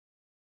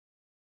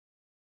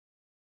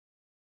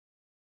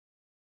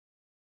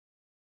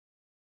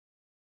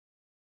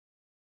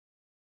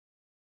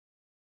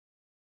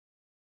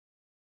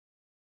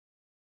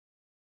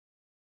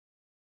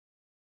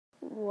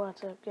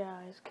What's up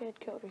guys, Kid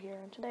Coder here,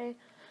 and today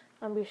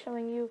I'll be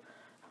showing you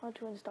how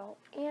to install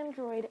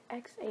Android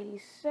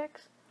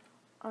x86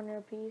 on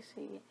your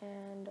PC.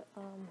 And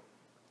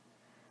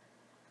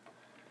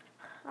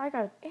I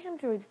got an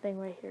Android thing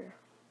right here.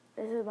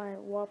 This is my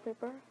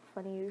wallpaper.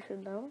 Funny you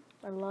should know,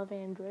 I love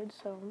Android.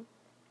 So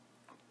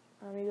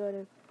we go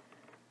to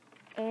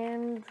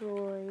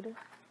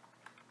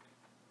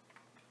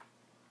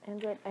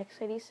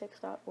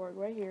androidx86.org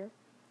right here.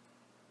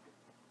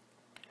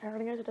 I'm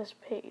going to go to this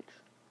page,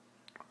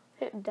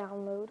 hit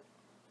download,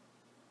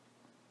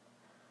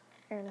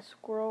 you're going to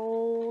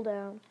scroll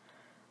down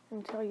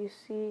until you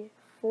see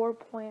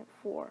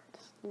 4.4,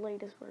 this is the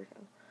latest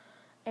version.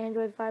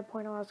 Android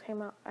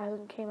 5.0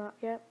 hasn't came out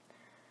yet,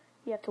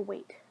 you have to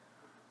wait.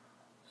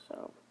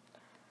 So,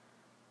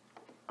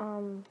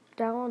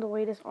 download the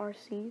latest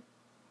RC,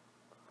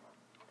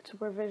 it's a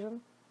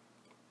revision,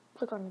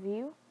 click on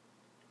view,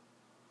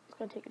 it's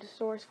going to take you to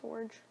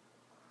SourceForge,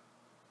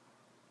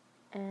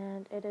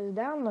 and it is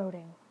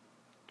downloading.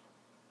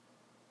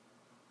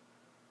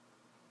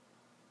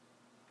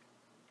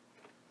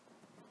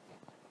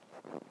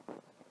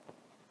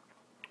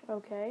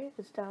 Okay,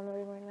 it's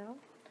downloading right now.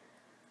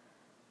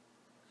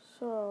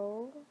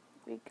 So,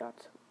 we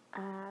got some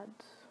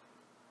ads.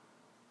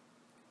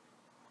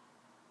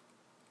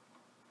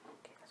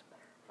 Okay, that's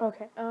better.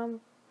 Okay,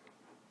 I'm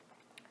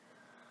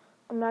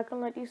not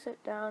gonna let you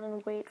sit down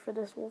and wait for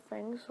this whole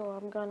thing, so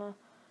I'm gonna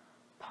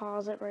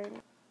pause it right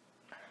now.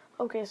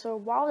 Okay, so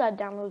while that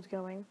download's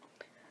going,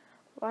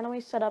 why don't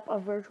we set up a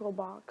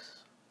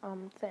VirtualBox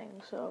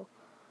thing? So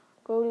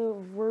go to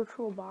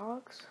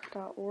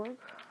virtualbox.org.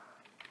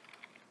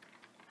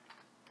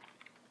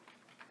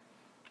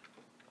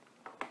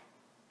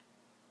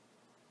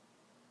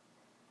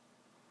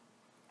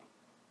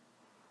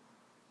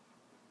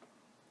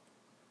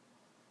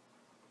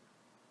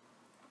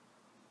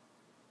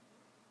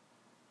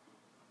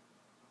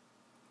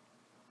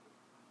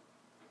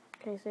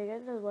 Okay, so you get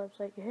to the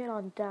website, you hit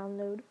on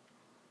download.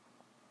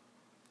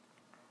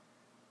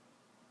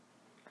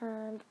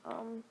 And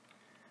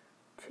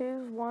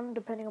choose one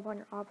depending upon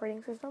your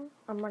operating system.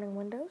 I'm running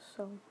Windows,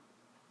 so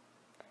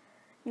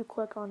you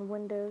click on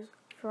Windows.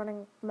 If you're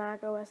running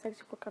Mac OS X,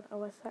 you click on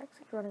OS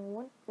X. If you're running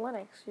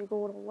Linux, you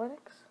go to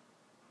Linux.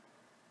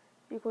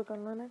 You click on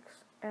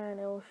Linux, and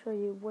it will show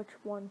you which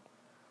one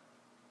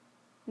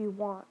you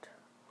want,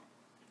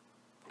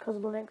 because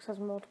Linux has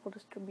multiple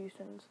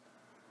distributions.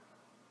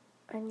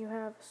 And you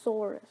have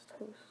Solaris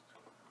host.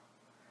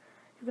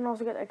 You can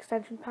also get the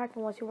extension pack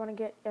unless you want to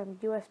get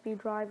USB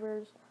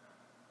drivers,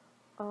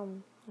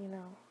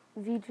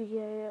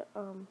 VGA,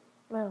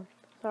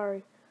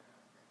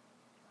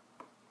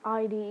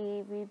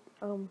 IDE,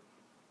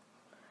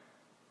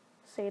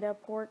 SATA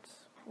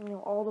ports,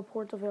 all the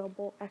ports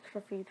available,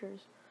 extra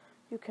features.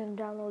 You can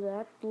download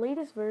that. The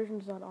latest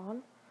version's not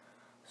on,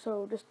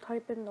 so just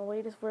type in the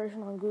latest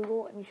version on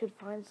Google and you should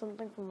find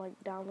something from like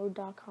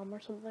download.com or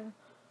something.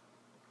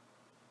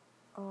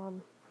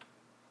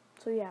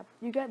 So yeah,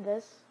 you get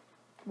this.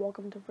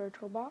 Welcome to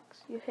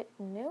VirtualBox. You hit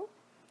new,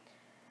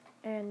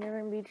 and you're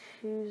going to be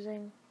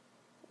choosing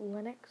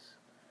Linux,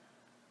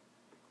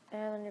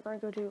 and then you're going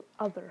to go to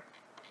other,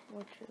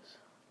 which is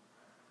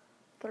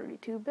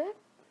 32-bit. As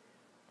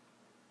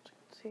you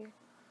can see,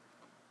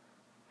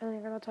 and then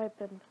you're going to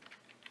type in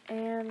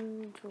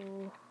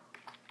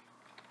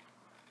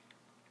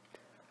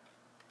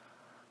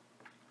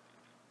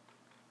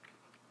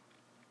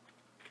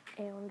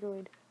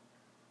Android.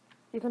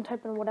 You can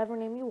type in whatever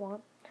name you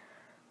want.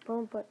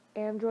 Don't put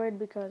Android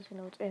because,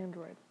 it's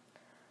Android.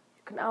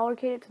 You can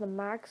allocate it to the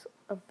max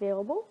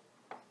available.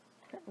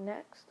 Hit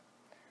next.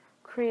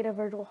 Create a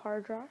virtual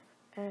hard drive.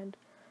 And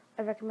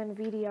I recommend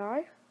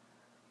VDI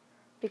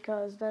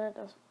because then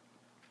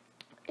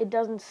it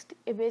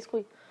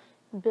basically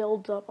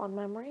builds up on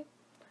memory.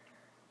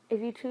 If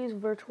you choose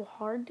virtual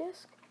hard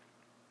disk,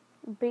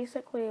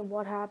 basically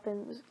what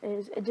happens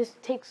is it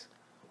just takes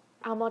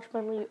how much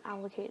memory you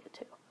allocate it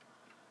to.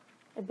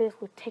 It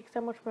basically takes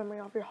that much memory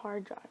off your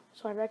hard drive.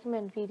 So I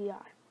recommend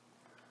VDI.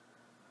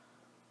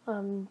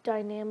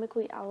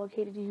 Dynamically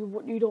allocated,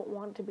 you don't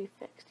want it to be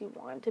fixed. You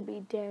want it to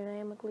be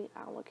dynamically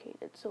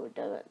allocated so it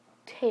doesn't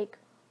take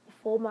the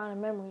full amount of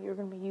memory you're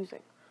going to be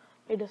using.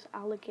 It just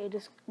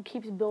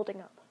keeps building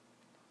up.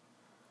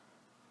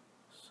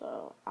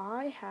 So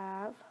I'm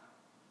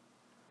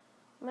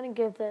going to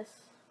give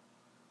this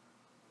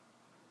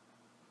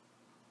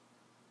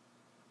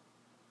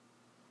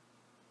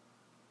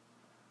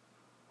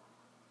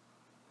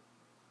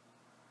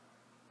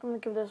I'm going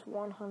to give this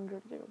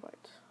 100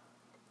 gigabytes.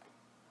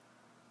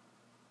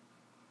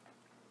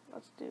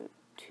 Let's do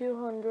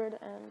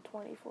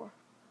 224.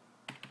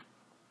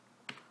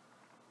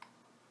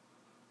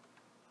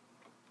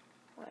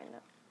 I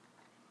know.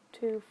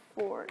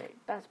 248.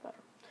 That's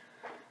better.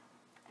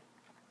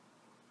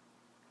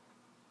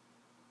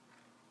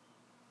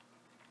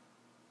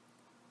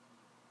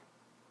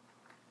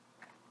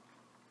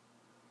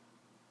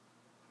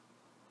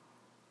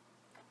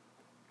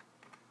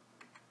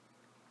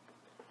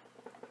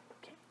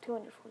 Okay,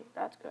 240.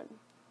 That's good.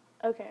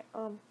 Okay,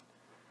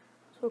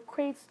 So it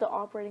creates the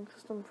operating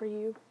system for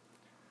you.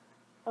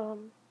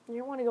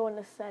 You want to go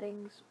into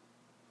settings.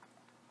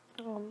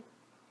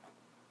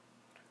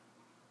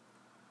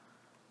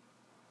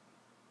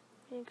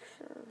 Make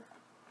sure.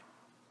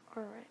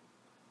 Alright.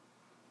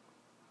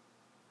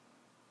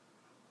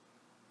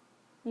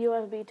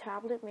 USB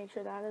tablet, make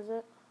sure that is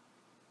it.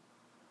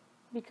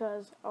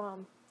 Because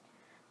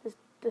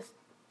this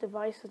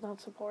device does not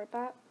support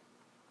that.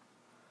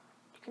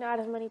 You can add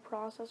as many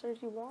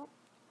processors you want,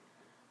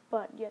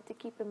 but you have to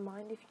keep in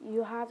mind if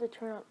you have to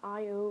turn on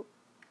IO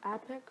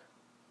APIC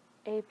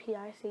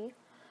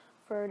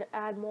for to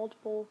add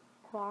multiple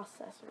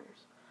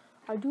processors.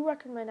 I do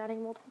recommend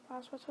adding multiple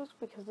processors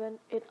because then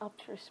it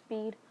ups your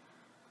speed,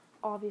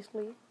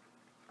 obviously,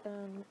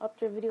 and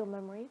up your video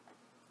memory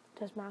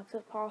to as max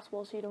as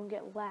possible so you don't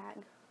get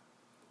lag.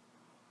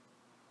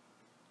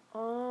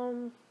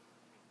 You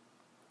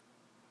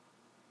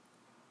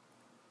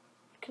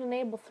can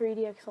enable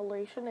 3D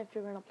acceleration if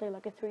you're going to play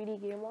like a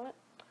 3D game on it.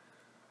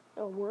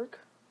 It'll work.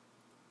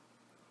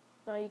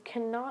 Now you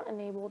cannot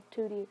enable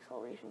 2D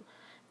acceleration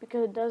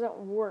because it doesn't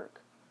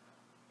work.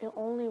 It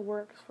only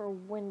works for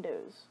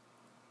Windows.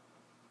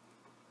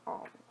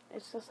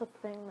 It's just a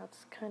thing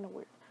that's kind of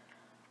weird.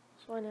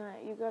 So now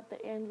you got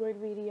the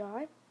Android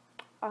VDI.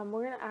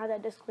 We're going to add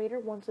that disk later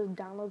once this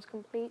download's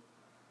complete.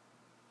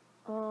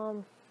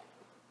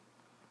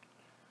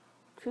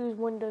 Choose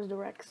Windows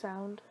Direct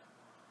Sound.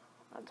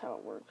 That's how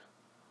it works.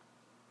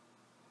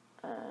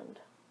 And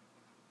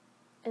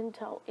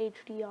Intel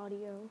HD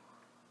audio.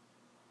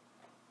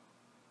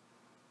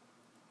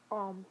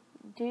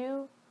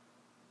 Do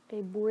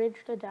a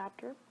bridged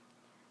adapter,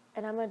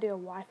 and I'm going to do a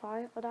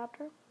Wi-Fi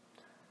adapter.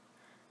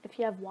 If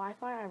you have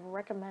Wi-Fi, I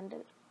recommend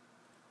it.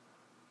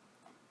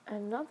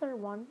 Another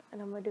one,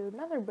 and I'm going to do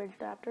another bridge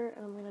adapter,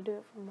 and I'm going to do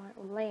it for my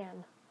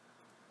LAN.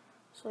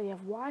 So you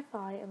have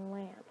Wi-Fi and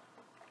LAN.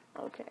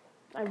 Okay,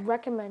 I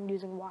recommend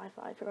using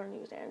Wi-Fi if you're going to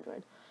use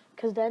Android,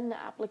 because then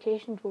the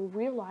applications will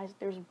realize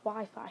there's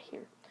Wi-Fi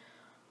here.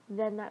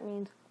 Then that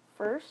means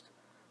first,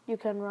 you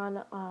can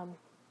run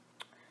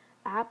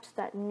apps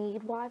that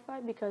need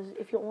Wi-Fi, because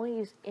if you only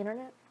use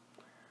internet,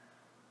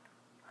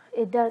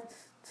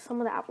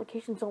 some of the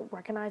applications don't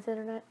recognize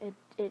internet.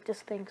 It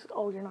just thinks,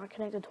 oh, you're not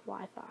connected to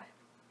Wi-Fi,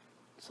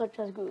 such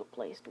as Google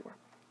Play Store.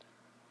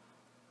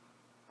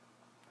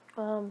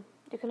 You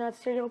can add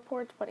serial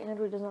ports, but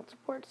Android does not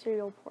support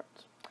serial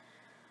ports.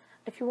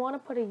 If you want to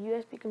put a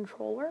USB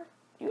controller,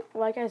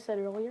 like I said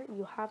earlier,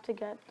 you have to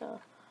get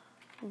the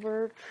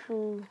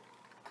VirtualBox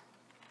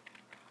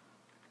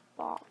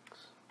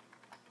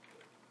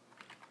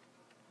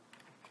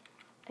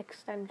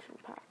extension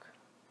pack.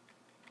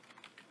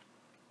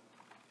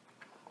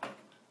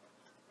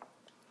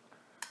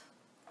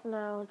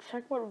 Now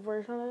check what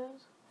version it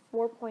is.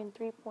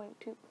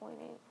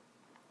 4.3.2.8.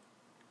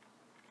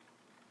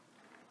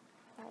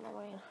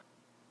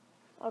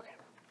 Okay.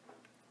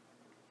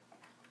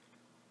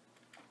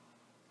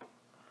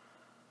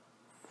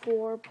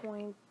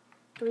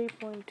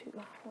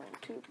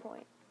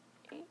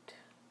 4.3.2.8.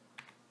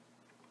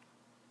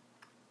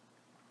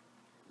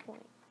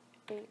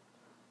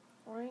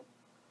 Right?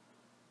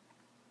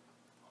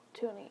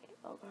 2 and 8.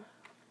 Okay.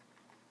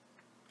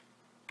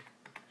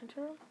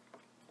 Enter.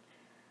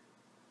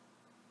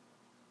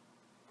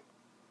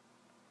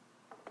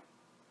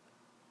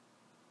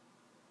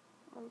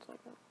 One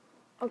second.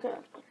 Okay.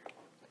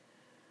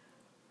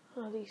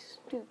 Oh, these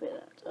stupid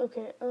ads.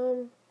 Okay,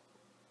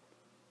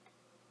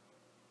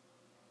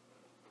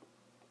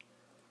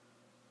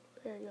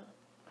 there you go.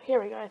 Here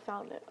we go, I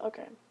found it.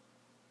 Okay.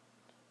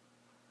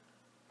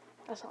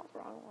 That's not the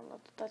wrong one.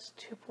 That's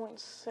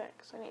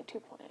 2.6. I need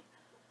 2.8.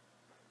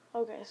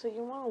 Okay, so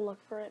you want to look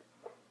for it.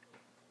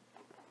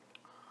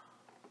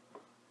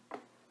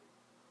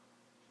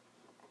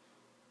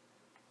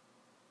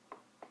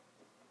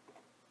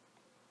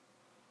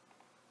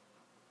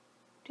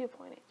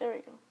 There we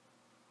go.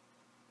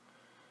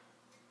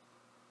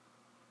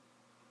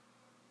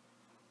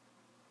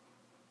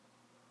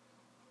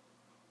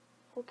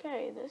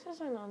 Okay, this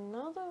is in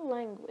another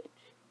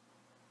language.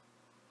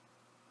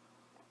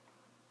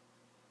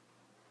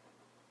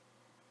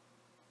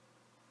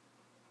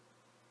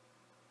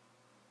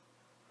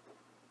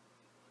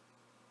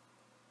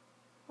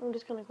 I'm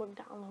just gonna click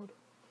download.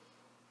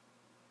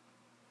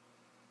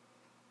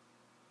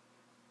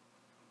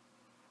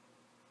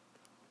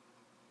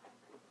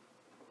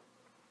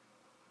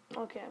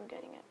 Okay, I'm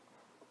getting it.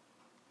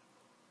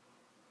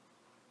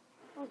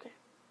 Okay.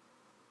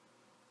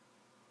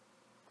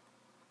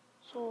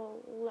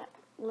 So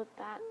let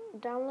that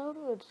download.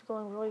 It's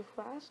going really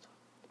fast.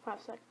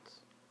 5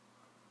 seconds.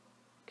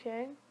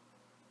 Okay.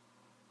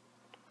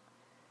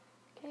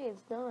 Okay,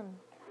 it's done.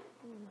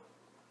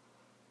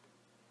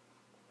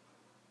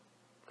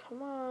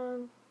 Come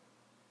on.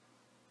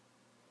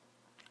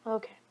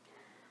 Okay.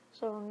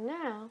 So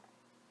now,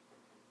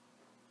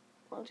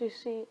 once you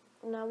see,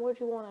 now what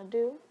you want to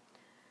do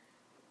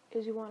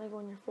is you want to go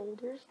in your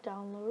folders,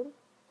 download,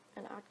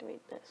 and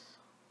activate this.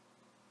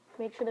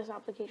 Make sure this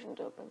application is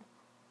open.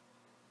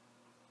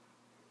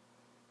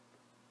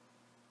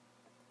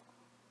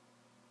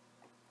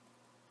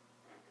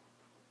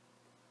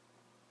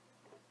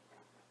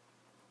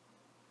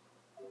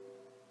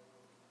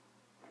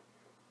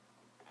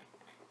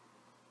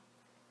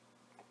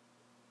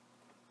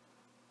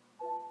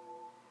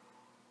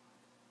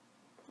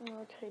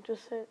 Okay,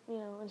 just hit,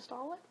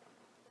 install it,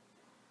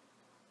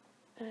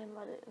 and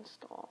let it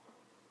install.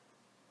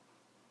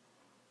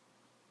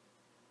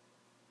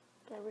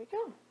 There we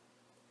go. Okay,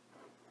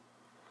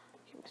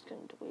 I'm just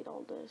going to delete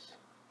all this.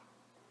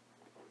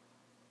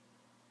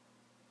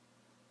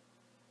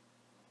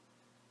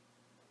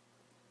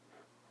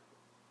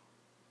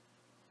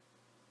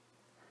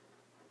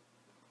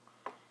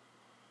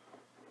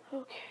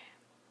 Okay.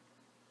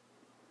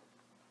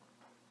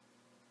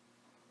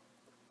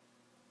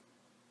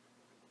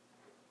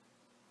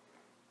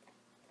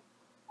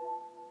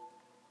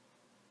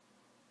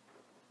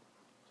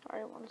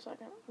 Sorry, 1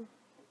 second.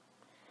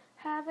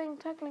 Having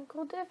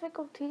technical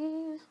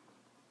difficulties.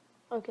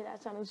 Okay,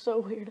 that sounded so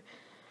weird.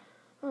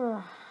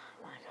 Oh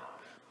my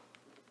gosh.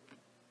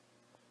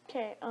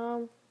 Okay,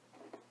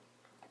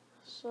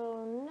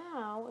 so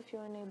now if you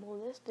enable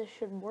this, this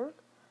should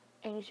work,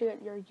 and you should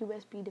get your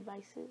USB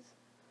devices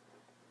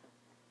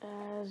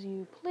as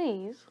you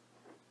please,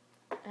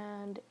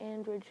 and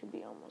Android should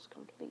be almost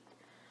complete.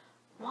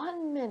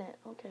 1 minute.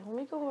 Okay, let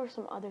me go over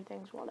some other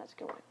things while that's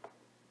going.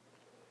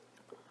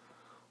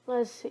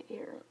 Let's see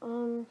here.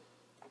 You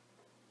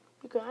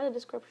can add a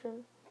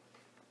description.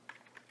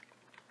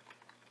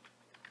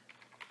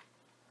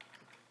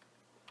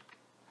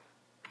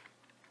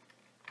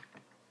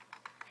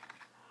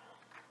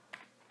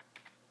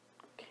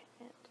 Okay,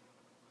 and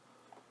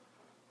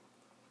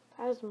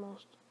that is the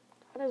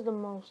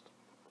most,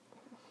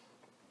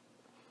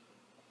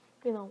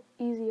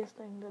 easiest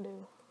thing to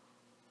do.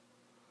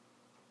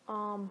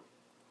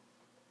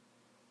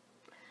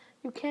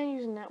 You can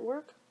use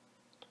network.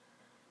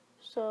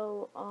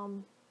 So,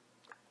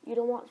 you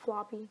don't want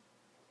floppy.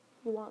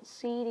 You want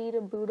CD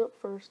to boot up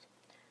first.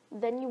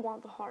 Then you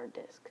want the hard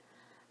disk.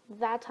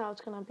 That's how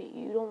it's gonna be.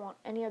 You don't want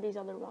any of these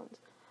other ones.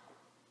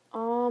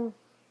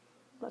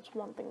 That's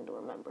one thing to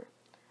remember.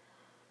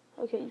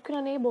 Okay, you can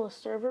enable a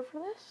server for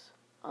this.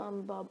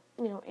 But,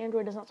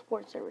 Android does not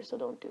support servers, so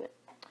don't do it.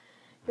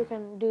 You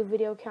can do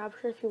video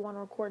capture if you want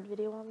to record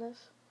video on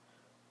this.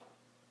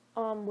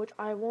 Which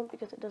I won't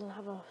because it doesn't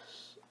have a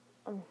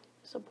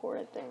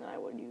supported thing that I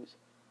would use.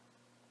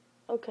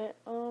 Okay,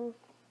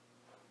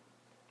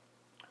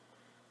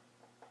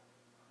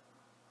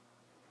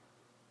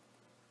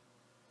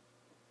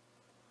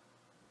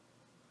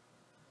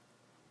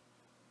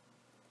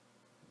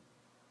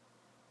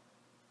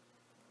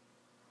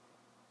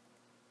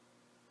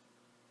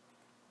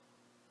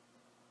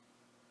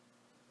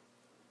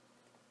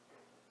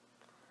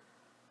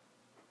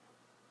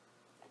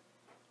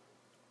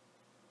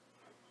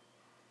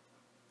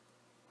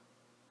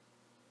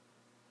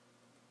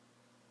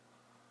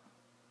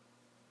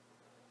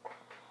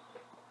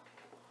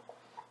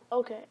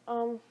 okay,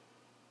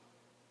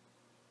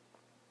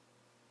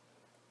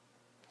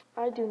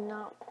 I do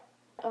not,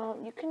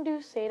 you can do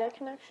SATA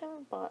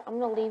connection, but I'm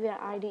gonna leave it at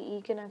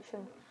IDE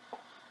connection,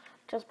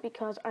 just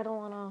because I don't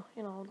wanna,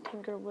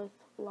 tinker with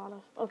a lot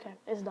of, okay,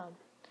 it's done.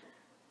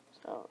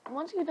 So,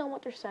 once you're done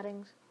with your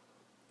settings,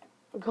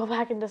 go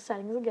back into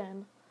settings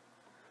again.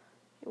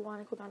 You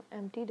wanna click on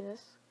empty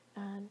disk,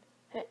 and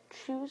hit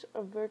choose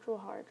a virtual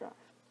hard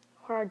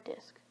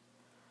disk.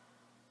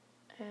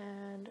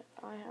 And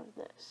I have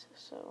this,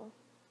 so,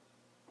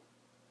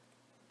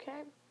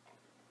 okay,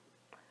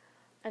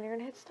 and you're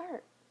gonna hit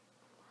start.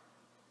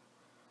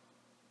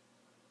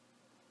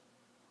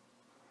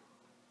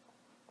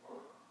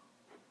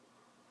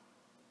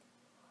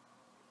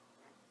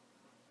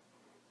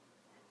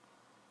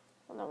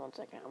 Hold on 1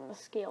 second, I'm gonna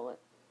scale it.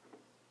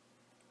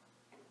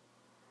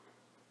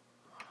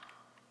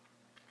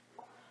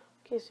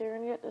 Okay, so you're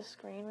gonna get this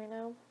screen right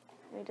now.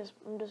 I'm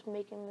just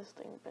making this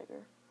thing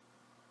bigger.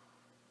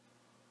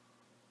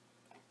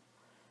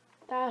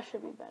 That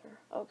should be better.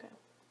 Okay.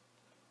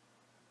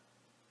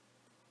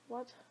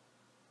 What?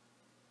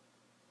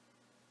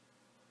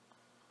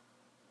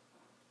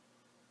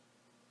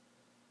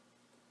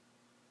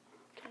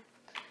 Okay.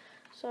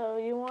 So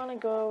you want to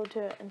go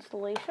to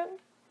installation.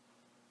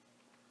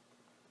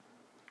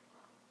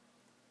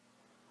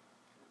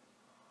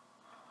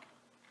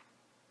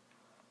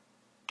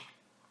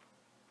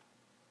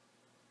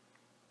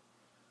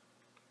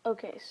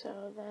 Okay,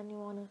 so then you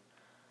want to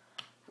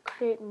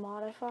create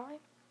modify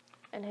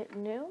and hit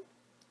new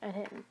and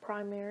hit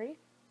primary,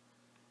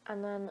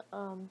 and then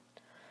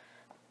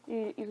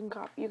you can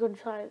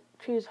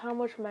choose how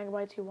much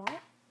megabytes you want,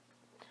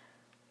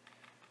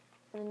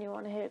 and then you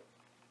want to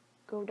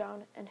go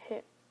down and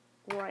hit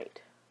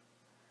write,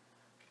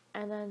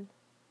 and then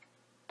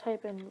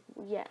type in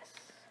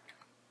yes,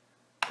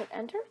 hit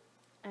enter,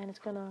 and it's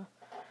gonna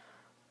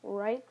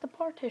write the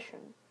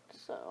partition.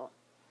 So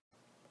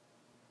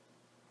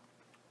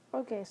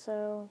okay,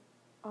 so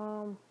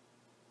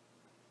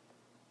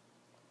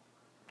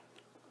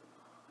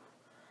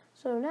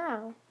so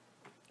now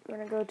you're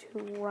gonna go to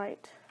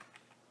write,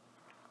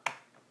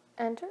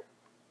 enter,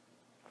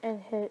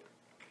 and hit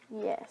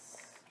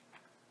yes.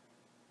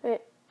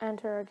 Hit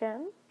enter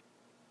again.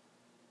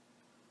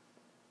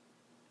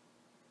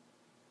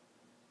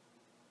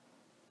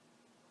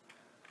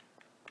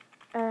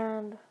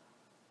 And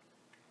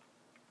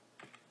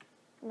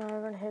Now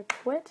you're gonna hit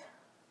quit.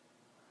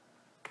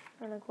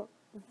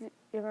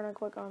 You're gonna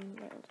click on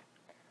mails.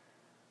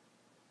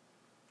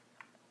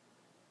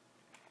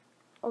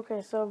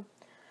 Okay, so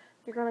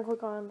you're gonna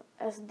click on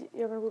SD.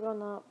 You're gonna click on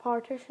the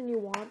partition you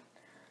want,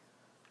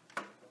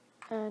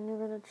 and you're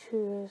gonna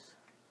choose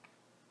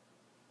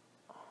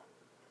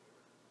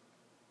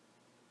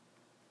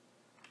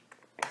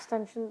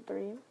extension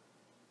 3.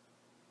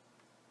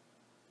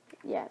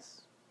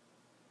 Yes.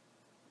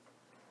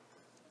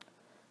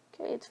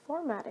 Okay, it's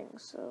formatting,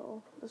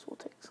 so this will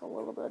take a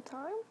little bit of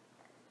time.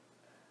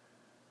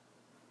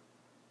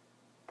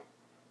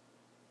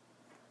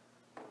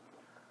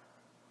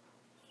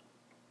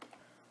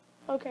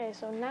 Okay,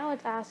 so now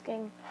it's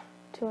asking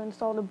to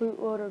install the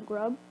bootloader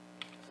grub.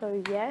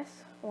 So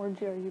yes, or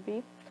grub.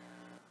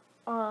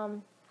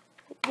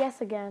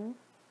 Yes again.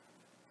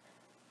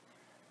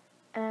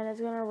 And it's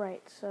gonna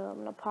write. So I'm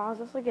gonna pause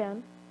this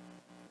again.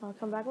 I'll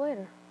come back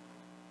later.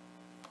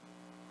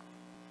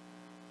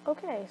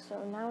 Okay,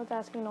 so now it's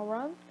asking to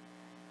run.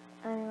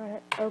 And you're gonna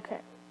hit OK.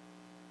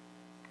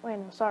 Wait,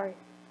 no, sorry.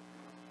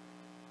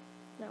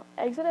 Now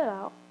exit it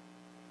out.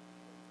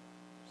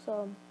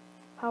 So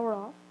power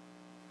off.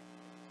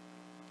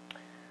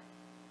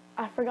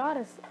 I forgot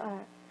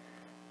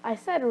I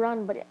said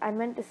run, but I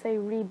meant to say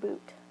reboot.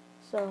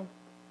 So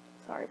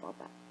sorry about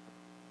that.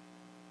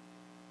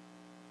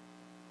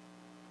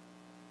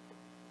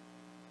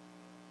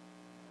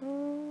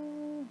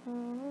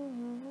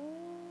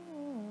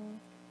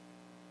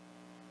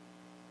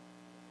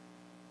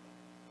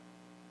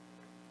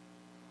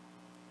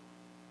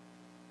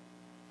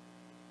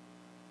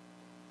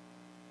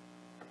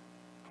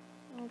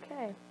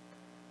 Okay.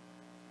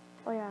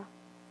 Oh yeah.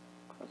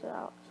 Close it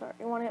out. Sorry.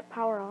 You want to hit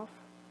power off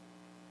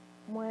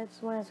when it's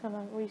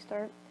gonna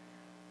restart.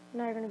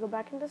 Now you're gonna go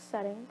back into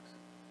settings.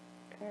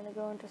 You're gonna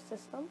go into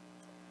system.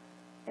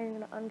 And you're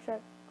gonna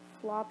uncheck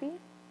floppy.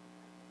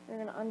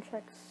 You're gonna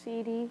uncheck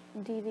CD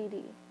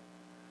DVD.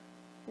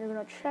 You're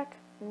gonna check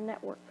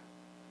network.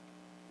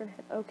 You're gonna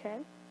hit OK.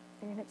 And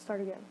you're gonna hit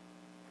start again.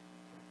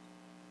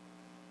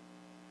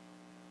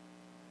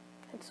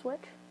 Hit switch.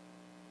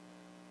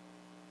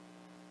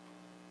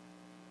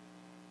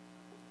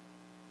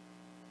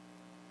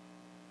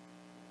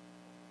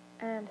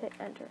 And hit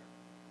enter.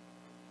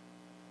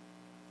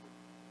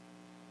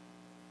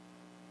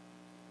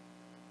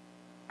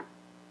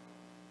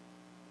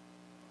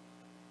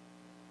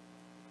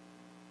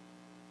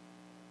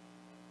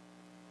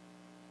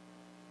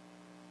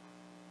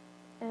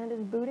 And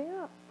it's booting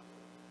up.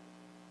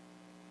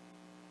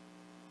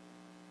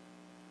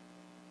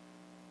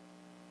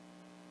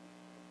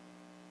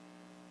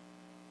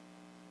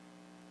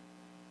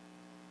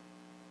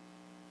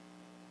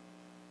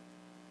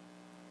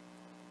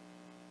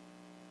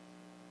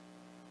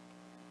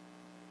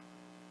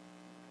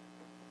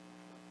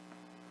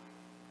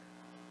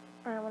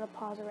 Alright, I'm going to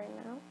pause it right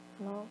now,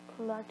 and I'll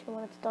come back to you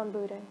when it's done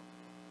booting.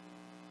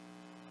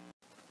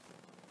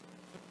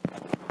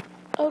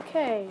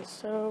 Okay,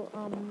 so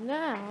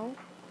now,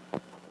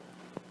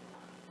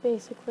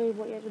 basically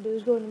what you have to do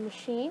is go to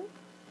Machine,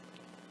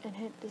 and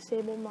hit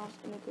Disable Mouse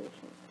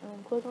Integration, and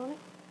then click on it,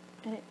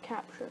 and hit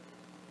Capture,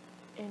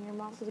 and your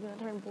mouse is going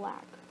to turn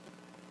black.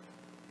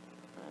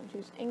 And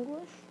choose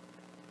English,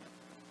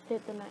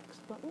 hit the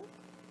next button,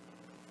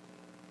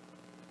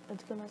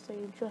 it's going to say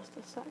just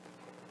a sec.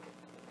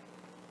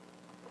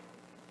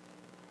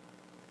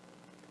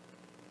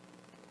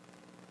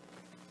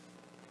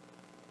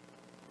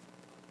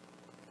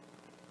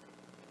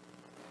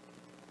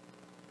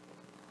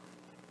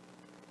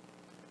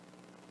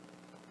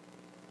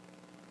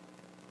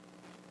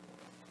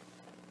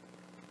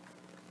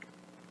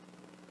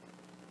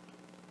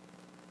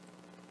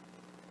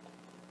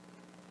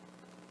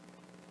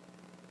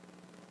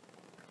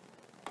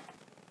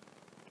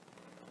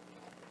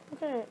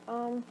 Okay,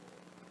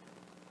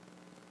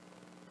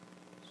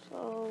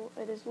 so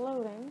it is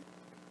loading.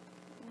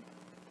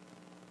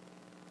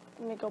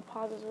 Let me go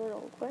pause this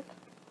real quick.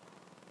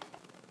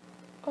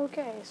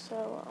 Okay,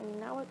 so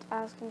now it's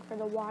asking for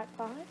the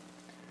Wi-Fi.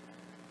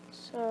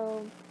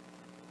 So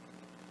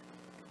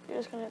you're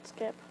just gonna hit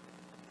skip.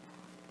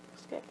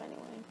 Skip anyway.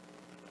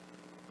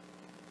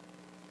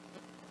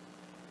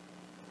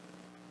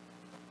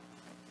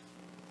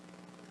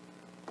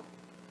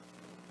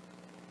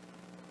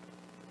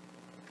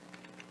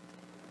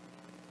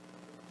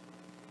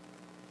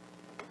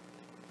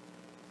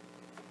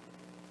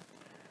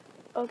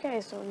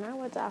 Okay, so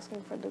now it's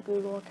asking for the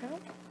Google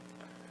account.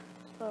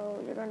 So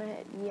you're gonna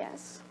hit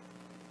yes.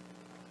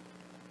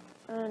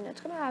 And it's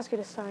gonna ask you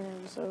to sign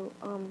in. So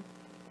I'm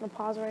gonna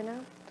pause right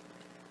now.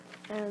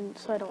 And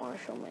so I don't want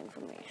to show my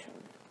information.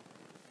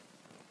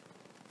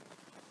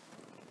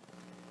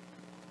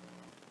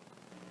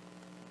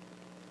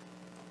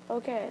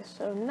 Okay,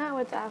 so now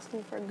it's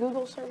asking for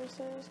Google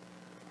services.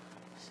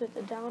 Just hit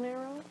the down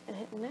arrow and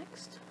hit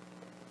next.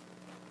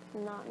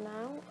 Not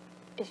now.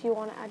 If you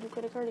want to add your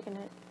credit card, you can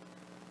hit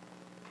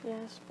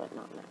yes, but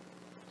not now.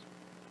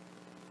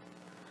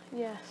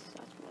 Yes,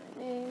 that's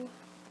my name.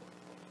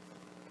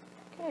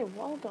 Okay,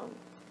 well done.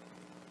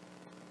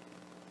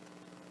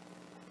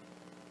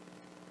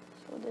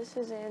 this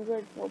is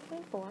Android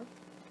 4.4.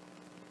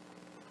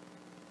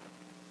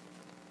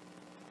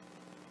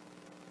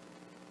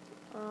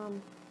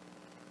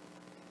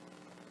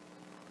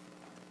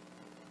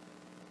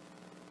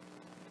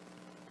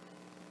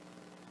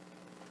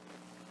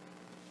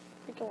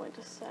 We go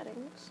into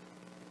settings.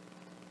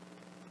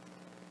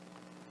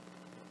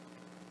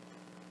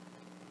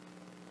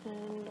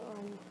 And,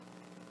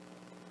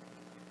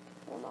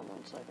 hold on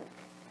 1 second.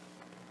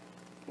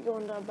 You go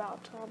into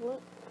About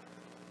Tablet.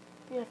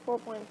 You have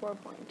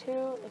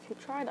 4.4.2. If you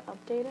try to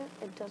update it,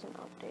 it doesn't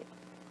update.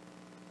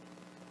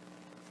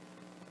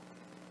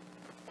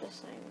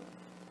 Just saying that.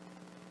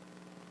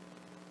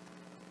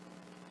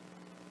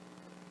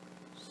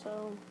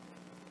 So,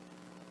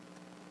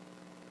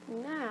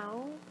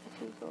 now,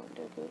 if you go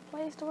into Google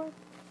Play Store,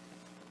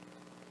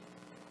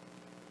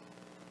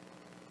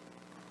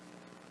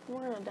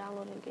 we're going to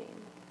download a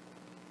game.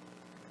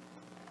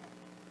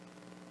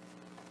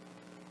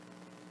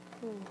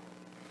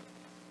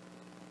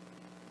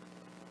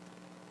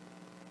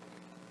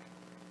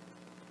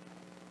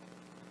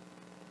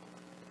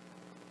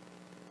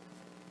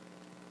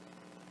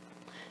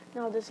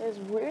 Now this is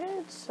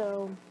rooted,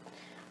 so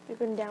you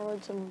can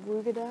download some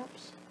rooted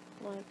apps,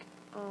 like,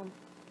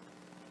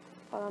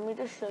 let me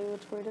just show you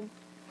what's rooted.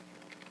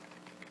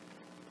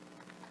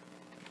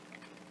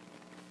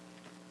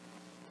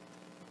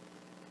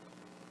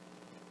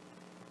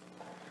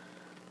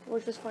 We'll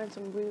just find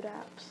some root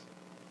apps.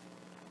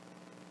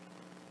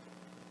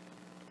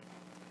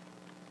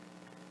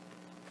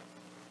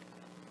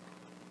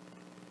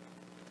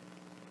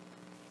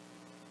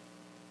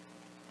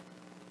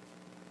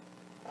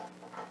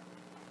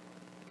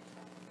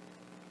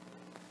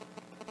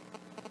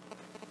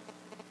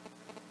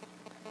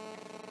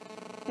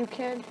 You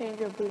can change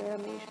your boot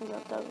animations,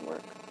 that does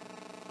work.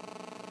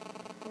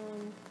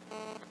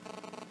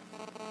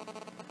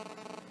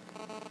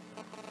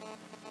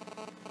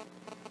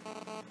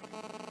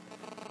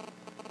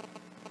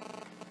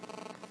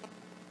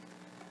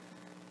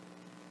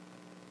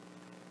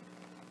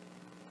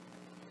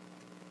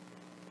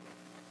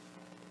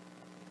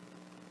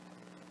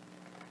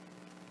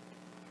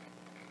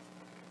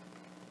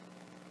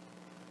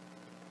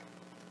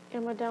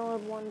 I'm going to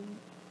download one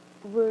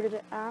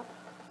rooted app.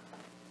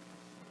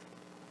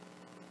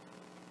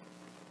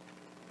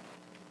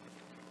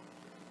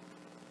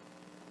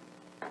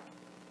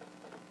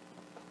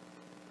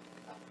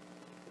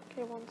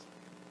 Okay, once.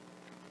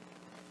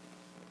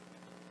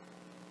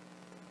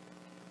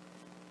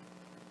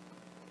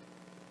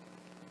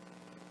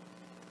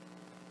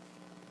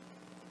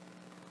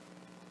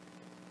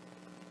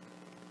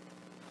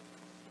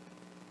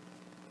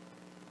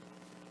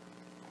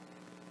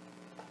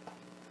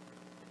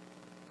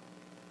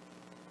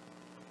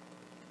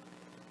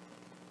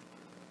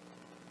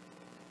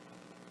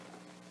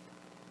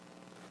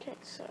 Okay,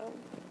 so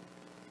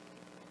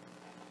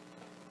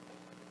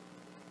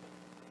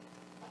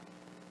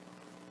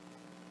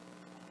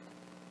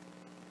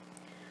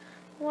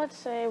let's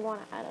say I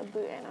want to add a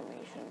boot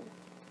animation.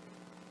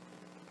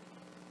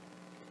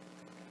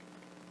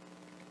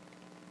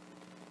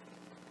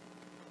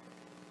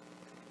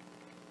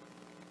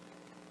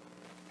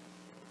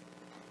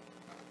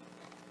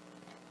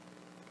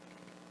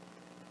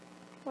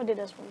 We'll do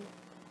this one.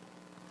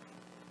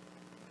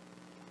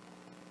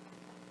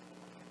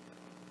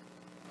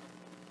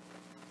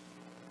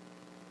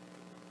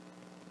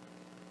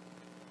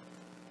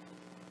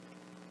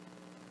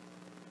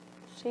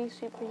 See,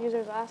 super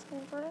users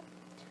asking for it.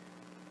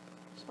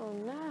 So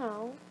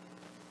now,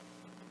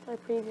 if I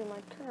preview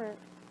my current,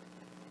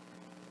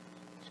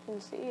 as you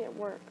can see, it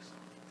works.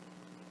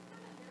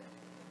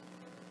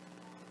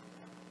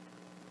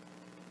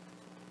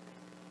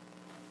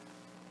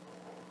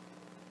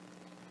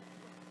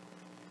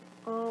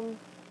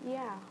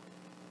 Yeah.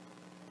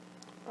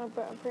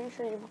 But I'm pretty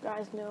sure you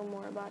guys know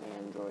more about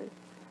Android.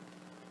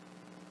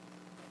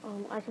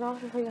 I can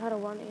also show you how to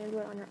run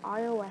Android on your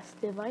iOS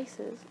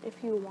devices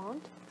if you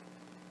want.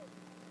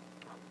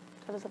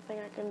 That is a thing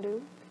I can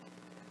do.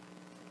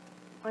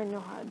 I know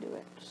how to do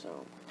it.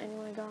 So,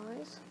 anyway,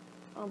 guys.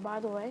 By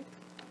the way,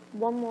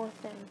 one more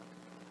thing.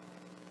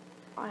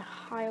 I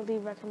highly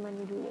recommend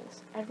you do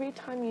this. Every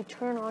time you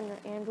turn on your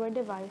Android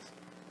device,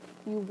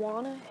 you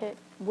want to hit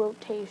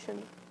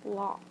rotation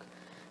lock.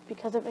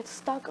 Because if it's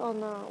stuck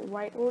on the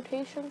right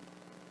rotation,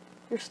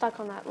 you're stuck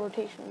on that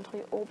rotation until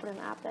you open an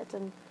app that's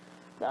in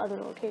the other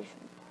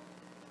location.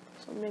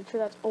 So make sure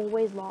that's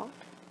always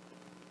locked.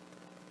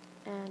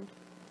 And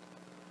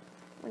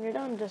when you're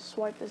done, just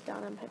swipe this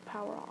down and hit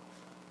power off.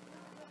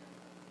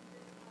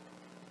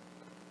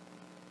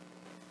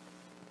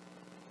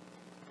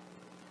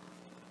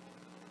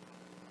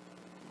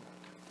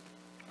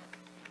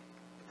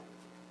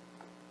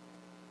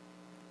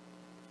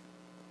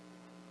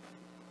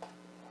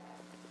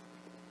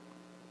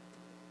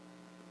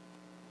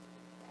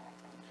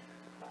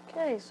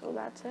 Okay, so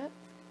that's it.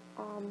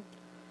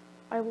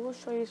 I will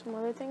show you some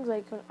other things.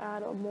 Like you can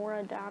add more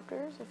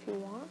adapters if you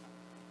want.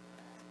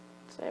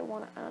 Say I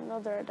want to add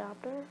another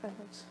adapter, and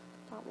it's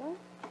that one.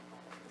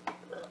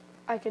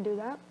 I could do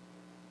that.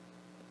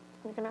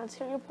 You can add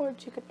serial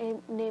ports, you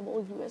can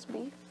enable USB.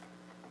 And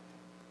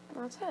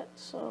that's it.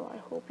 So I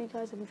hope you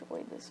guys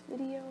enjoyed this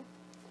video.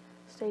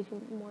 Stay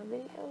tuned for more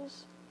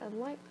videos. And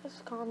like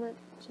this, comment,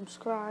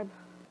 subscribe.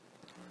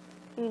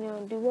 You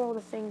know, do all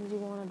the things you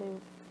want to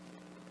do.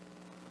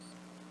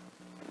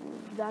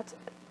 That's it.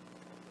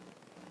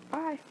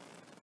 Bye.